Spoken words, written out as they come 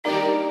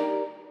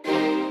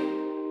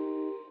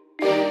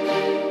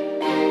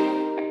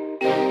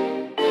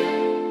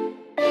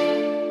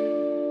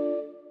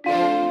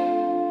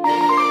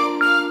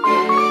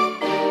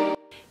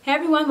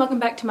everyone, welcome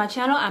back to my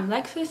channel. I'm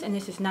Lexus and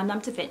this is Nom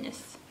Nom to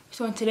Fitness.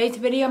 So in today's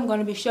video I'm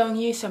going to be showing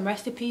you some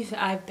recipes that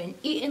I've been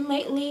eating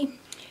lately.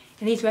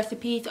 And these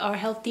recipes are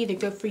healthy, they're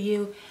good for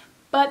you,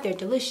 but they're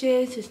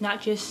delicious. It's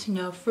not just,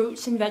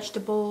 fruits and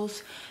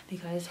vegetables,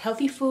 because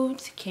healthy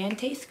foods can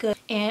taste good.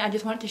 And I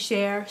just wanted to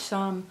share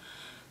some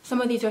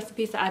of these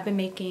recipes that I've been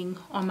making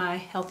on my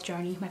health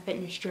journey, my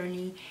fitness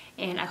journey,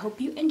 and I hope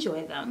you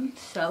enjoy them.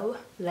 So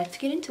let's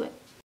get into it.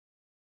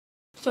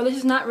 So this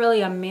is not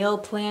really a meal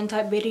plan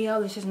type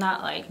video. This is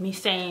not like me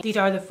saying these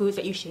are the foods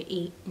that you should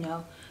eat,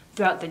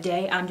 throughout the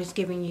day. I'm just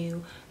giving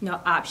you,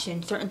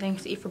 options, certain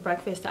things to eat for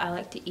breakfast that I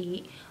like to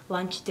eat,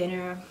 lunch,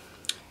 dinner,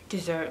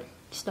 dessert,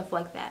 stuff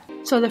like that.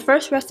 So the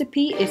first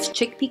recipe is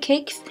chickpea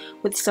cakes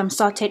with some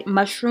sauteed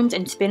mushrooms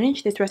and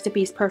spinach. This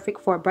recipe is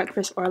perfect for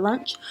breakfast or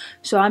lunch.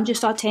 So I'm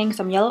just sauteing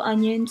some yellow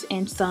onions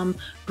and some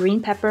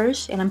green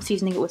peppers, and I'm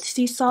seasoning it with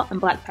sea salt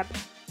and black pepper.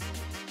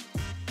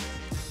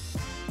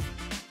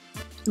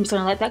 I'm just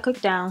going to let that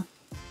cook down.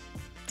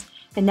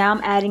 And now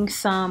I'm adding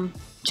some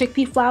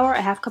chickpea flour,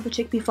 a half cup of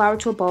chickpea flour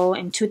to a bowl,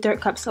 and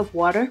 2/3 cups of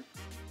water.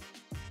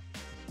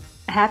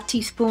 A half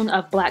teaspoon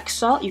of black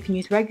salt, you can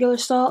use regular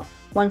salt,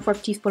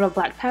 1/4 teaspoon of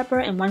black pepper,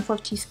 and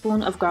 1/4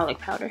 teaspoon of garlic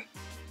powder.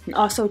 And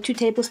also 2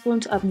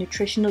 tablespoons of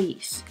nutritional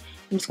yeast.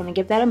 I'm just going to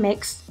give that a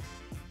mix.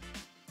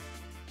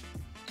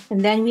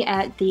 And then we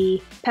add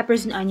the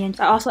peppers and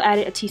onions. I also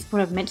added a teaspoon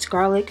of minced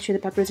garlic to the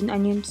peppers and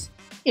onions.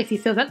 If you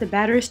feel that the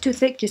batter is too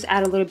thick, just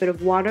add a little bit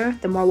of water.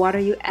 The more water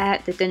you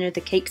add, the thinner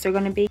the cakes are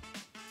going to be.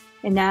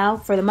 And now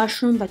for the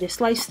mushrooms, I just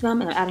sliced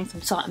them and I'm adding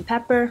some salt and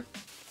pepper.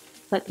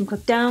 Let them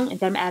cook down, and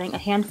then I'm adding a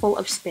handful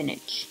of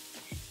spinach.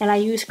 And I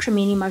use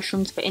cremini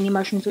mushrooms, but any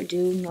mushrooms would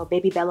do,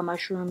 baby bella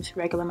mushrooms,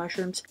 regular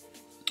mushrooms.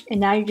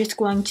 And now you're just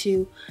going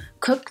to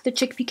cook the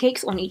chickpea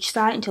cakes on each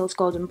side until it's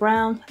golden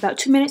brown. About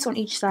 2 minutes on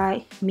each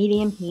side,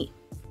 medium heat.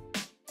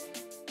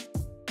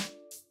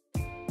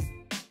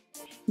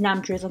 Now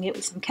I'm drizzling it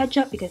with some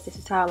ketchup because this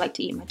is how I like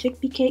to eat my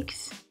chickpea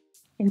cakes.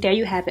 And there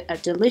you have it, a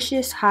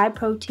delicious,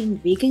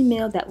 high-protein vegan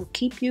meal that will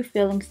keep you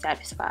feeling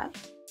satisfied.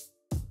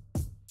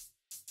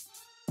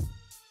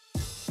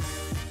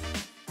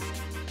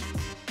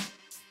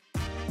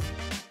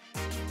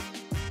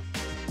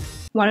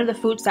 One of the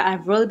foods that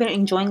I've really been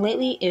enjoying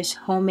lately is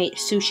homemade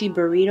sushi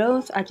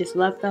burritos. I just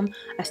love them.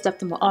 I stuff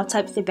them with all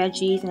types of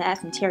veggies and I add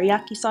some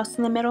teriyaki sauce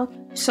in the middle.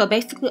 So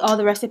basically all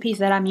the recipes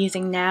that I'm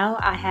using now,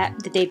 I had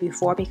the day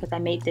before because I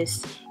made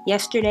this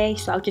yesterday.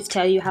 So I'll just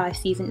tell you how I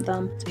seasoned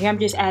them. So here I'm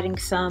just adding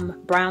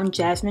some brown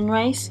jasmine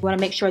rice. You want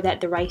to make sure that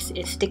the rice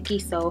is sticky,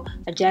 so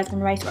a jasmine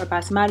rice or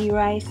basmati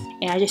rice.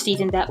 And I just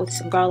seasoned that with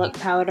some garlic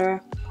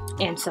powder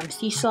and some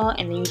sea salt,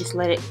 and then you just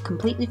let it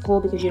completely cool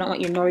because you don't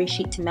want your nori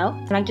sheet to melt.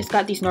 And I just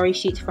got these nori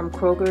sheets from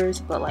Kroger's,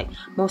 but like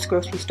most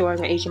grocery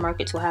stores or Asian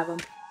markets will have them.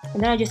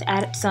 And then I just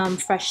added some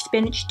fresh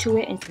spinach to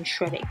it and some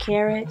shredded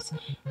carrots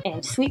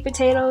and sweet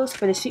potatoes.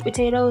 For the sweet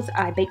potatoes,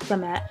 I baked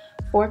them at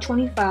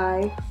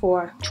 425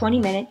 for 20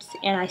 minutes,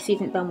 and I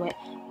seasoned them with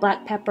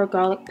black pepper,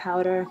 garlic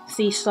powder,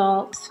 sea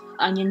salt,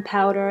 onion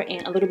powder,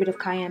 and a little bit of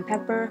cayenne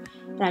pepper.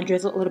 And I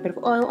drizzled a little bit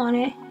of oil on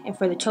it. And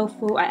for the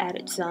tofu, I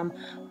added some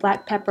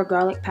black pepper,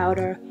 garlic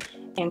powder,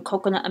 and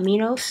coconut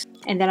aminos.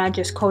 And then I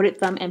just coated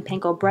them in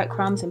panko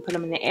breadcrumbs and put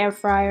them in the air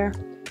fryer.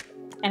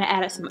 And I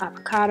added some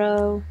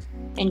avocado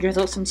and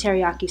drizzled some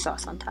teriyaki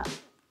sauce on top.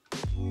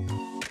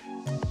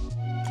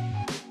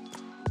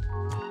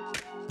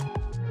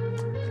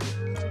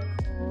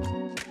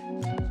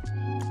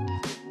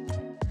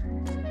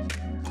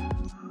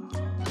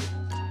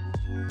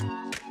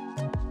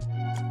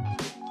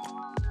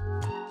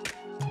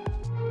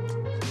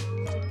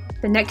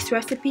 The next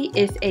recipe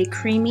is a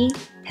creamy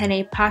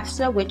penne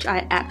pasta, which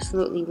I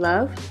absolutely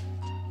love.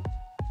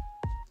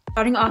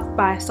 Starting off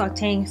by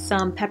sauteing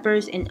some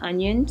peppers and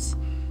onions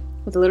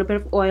with a little bit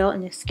of oil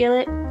in the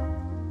skillet.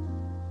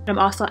 I'm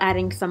also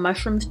adding some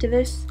mushrooms to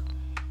this.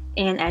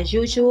 And as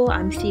usual,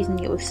 I'm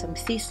seasoning it with some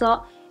sea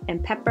salt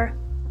and pepper.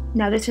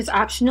 Now this is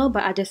optional,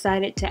 but I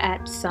decided to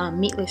add some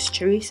meatless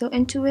chorizo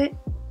into it.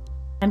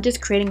 I'm just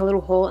creating a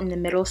little hole in the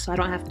middle so I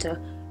don't have to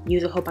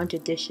use a whole bunch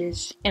of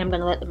dishes. And I'm going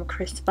to let them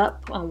crisp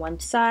up on one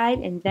side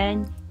and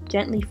then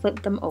gently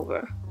flip them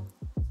over.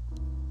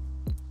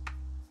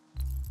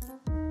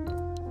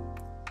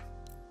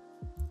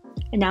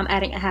 And now I'm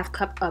adding a half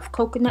cup of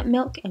coconut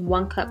milk and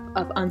 1 cup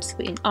of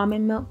unsweetened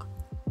almond milk.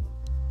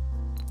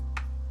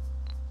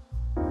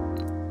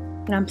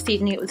 And I'm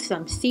seasoning it with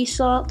some sea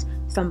salt,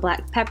 some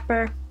black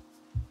pepper,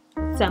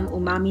 some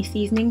umami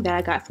seasoning that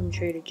I got from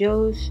Trader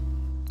Joe's,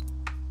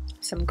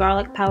 some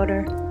garlic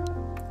powder,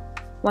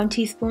 1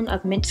 teaspoon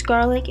of minced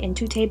garlic, and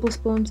 2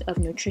 tablespoons of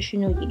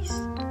nutritional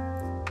yeast.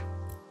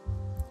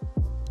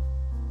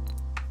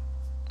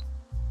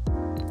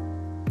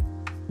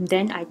 And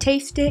then I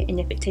taste it, and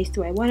if it tastes the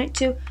way I want it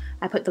to,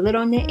 I put the lid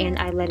on it and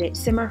I let it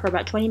simmer for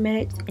about 20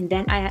 minutes, and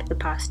then I add the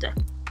pasta.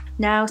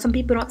 Now, some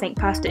people don't think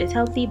pasta is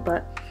healthy,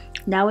 but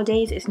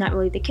nowadays it's not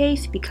really the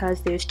case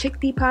because there's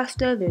chickpea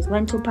pasta, there's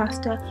lentil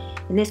pasta.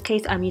 In this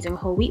case, I'm using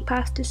whole wheat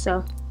pasta,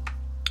 so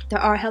there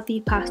are healthy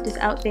pastas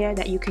out there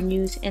that you can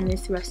use in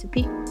this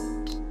recipe.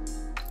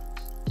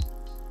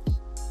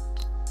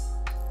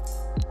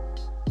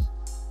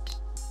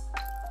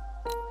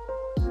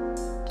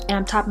 And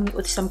I'm topping it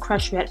with some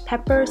crushed red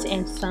peppers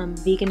and some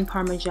vegan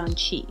Parmesan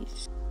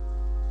cheese.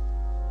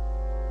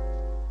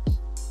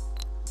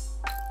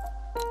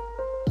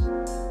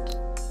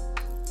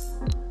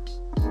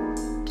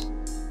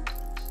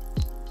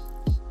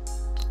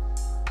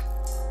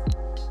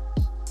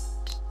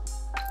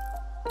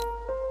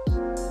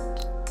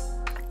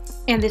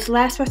 And this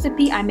last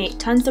recipe I made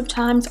tons of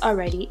times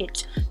already.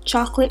 It's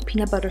chocolate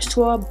peanut butter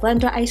swirl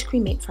blender ice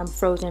cream made from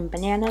frozen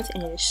bananas,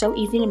 and it is so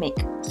easy to make.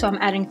 So I'm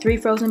adding 3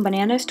 frozen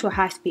bananas to a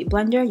high-speed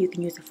blender. You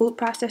can use a food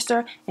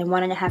processor, and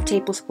 1.5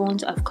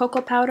 tablespoons of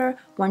cocoa powder,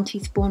 1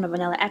 teaspoon of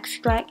vanilla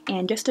extract,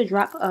 and just a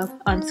drop of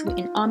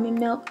unsweetened almond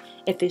milk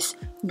if it's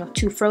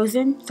too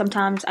frozen.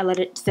 Sometimes I let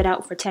it sit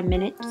out for 10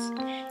 minutes.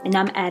 And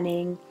I'm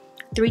adding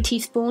 3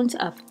 teaspoons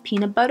of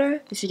peanut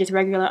butter. This is just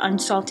regular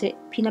unsalted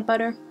peanut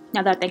butter.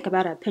 Now that I think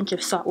about it, a pinch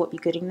of salt would be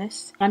good in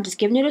this. I'm just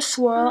giving it a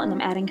swirl, and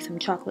I'm adding some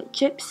chocolate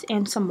chips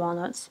and some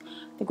walnuts.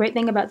 The great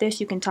thing about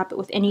this, you can top it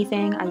with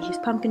anything. I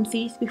used pumpkin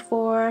seeds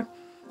before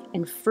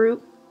and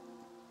fruit.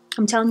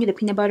 I'm telling you, the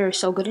peanut butter is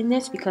so good in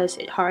this because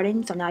it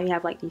hardens. So now you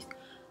have like these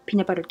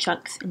peanut butter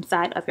chunks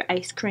inside of your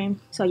ice cream.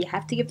 So you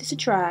have to give this a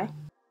try.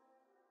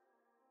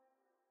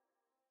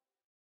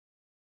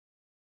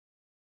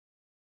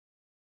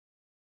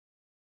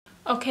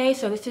 Okay,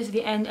 so this is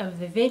the end of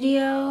the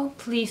video.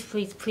 Please,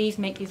 please, please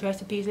make these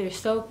recipes. They're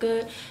so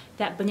good.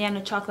 That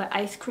banana chocolate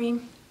ice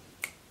cream.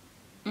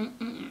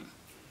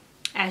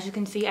 As you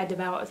can see, I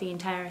devoured the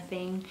entire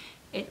thing.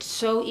 It's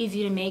so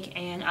easy to make,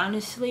 and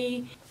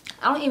honestly,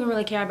 I don't even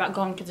really care about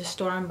going to the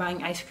store and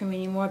buying ice cream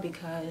anymore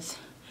because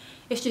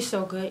it's just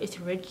so good. It's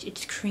rich,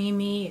 it's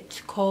creamy,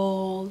 it's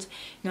cold.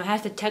 It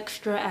has the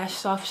texture as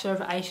soft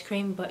serve ice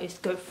cream, but it's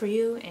good for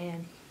you,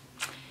 and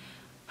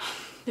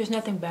there's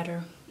nothing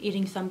better.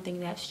 Eating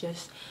something that's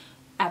just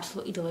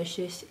absolutely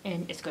delicious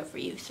and it's good for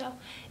you. So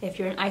if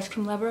you're an ice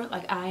cream lover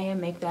like I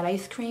am, make that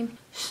ice cream.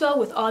 So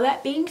with all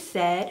that being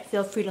said,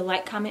 feel free to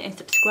like, comment, and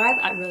subscribe.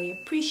 I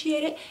really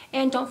appreciate it.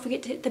 And don't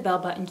forget to hit the bell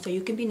button so you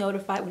can be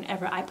notified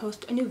whenever I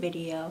post a new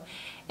video.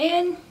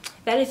 And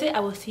that is it. I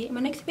will see you in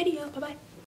my next video. Bye bye.